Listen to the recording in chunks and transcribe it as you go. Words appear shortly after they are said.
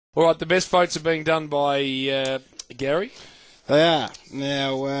All right, the best votes are being done by Garry. They are.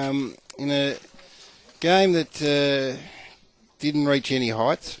 Now, in a game that didn't reach any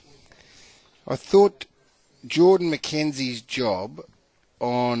heights, I thought Jordan McKenzie's job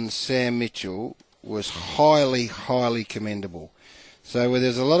on Sam Mitchell was highly, highly commendable. So where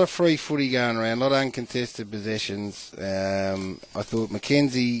there's a lot of free footy going around, a lot of uncontested possessions, I thought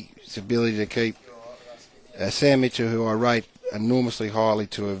McKenzie's ability to keep Sam Mitchell, who I rate enormously highly,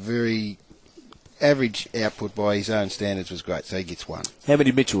 to a very average output by his own standards, was great. So he gets one. How many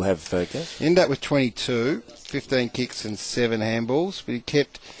did Mitchell have, Gaz? He ended up with 22, 15 kicks and 7 handballs, but he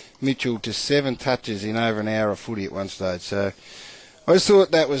kept Mitchell to 7 touches in over an hour of footy at one stage. So I just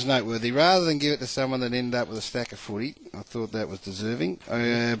thought that was noteworthy. Rather than give it to someone that ended up with a stack of footy, I thought that was deserving.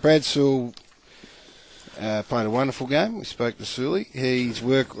 Brad Sewell played a wonderful game. We spoke to Sully. His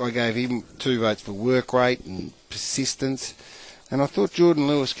work, I gave him 2 votes for work rate and persistence. And I thought Jordan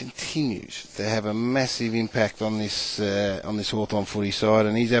Lewis continues to have a massive impact on this Hawthorn footy side,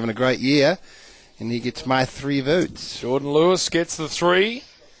 and he's having a great year, and he gets my 3 votes. Jordan Lewis gets the 3.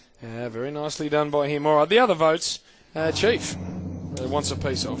 Very nicely done by him. All right, the other votes, Chief wants a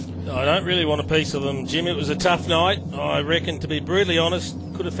piece of. I don't really want a piece of them, Jim. It was a tough night. I reckon, to be brutally honest,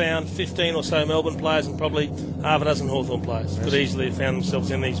 could have found 15 or so Melbourne players and probably half a dozen Hawthorn players could easily have found themselves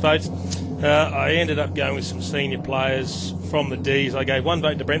in these votes. I ended up going with some senior players from the Dees. I gave 1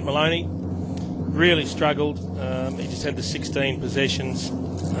 vote to Brent Maloney. Really struggled. He just had the 16 possessions.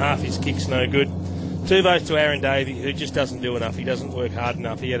 Half his kicks no good. 2 votes to Aaron Davey, who just doesn't do enough. He doesn't work hard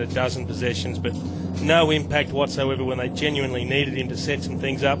enough. He had a dozen possessions, but no impact whatsoever when they genuinely needed him to set some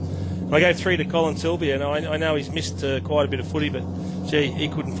things up. I gave 3 to Colin Sylvia, and I know he's missed quite a bit of footy, but gee, he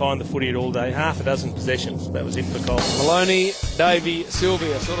couldn't find the footy at all day. Half a dozen possessions. That was it for Colin. Maloney, Davey,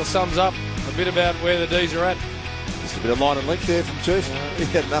 Sylvia sort of sums up a bit about where the D's are at. Just a bit of line and length there from Chief. He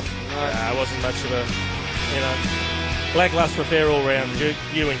had nothing. It wasn't much of a, lacklustre affair all round,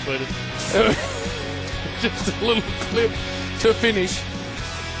 you included. Just a little clip to finish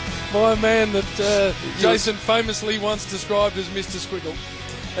by a man that Jason famously once described as Mr. Squiggle.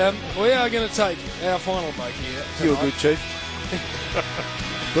 We are going to take our final break here tonight. You're good, Chief.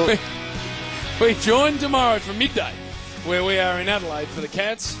 We join tomorrow for midday, where we are in Adelaide for the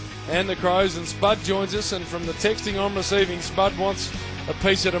Cats and the Crows, and Spud joins us, and from the texting I'm receiving, Spud wants a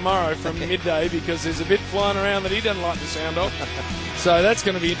piece of tomorrow from midday because there's a bit flying around that he doesn't like the sound of. So that's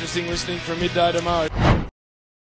going to be interesting listening from midday tomorrow.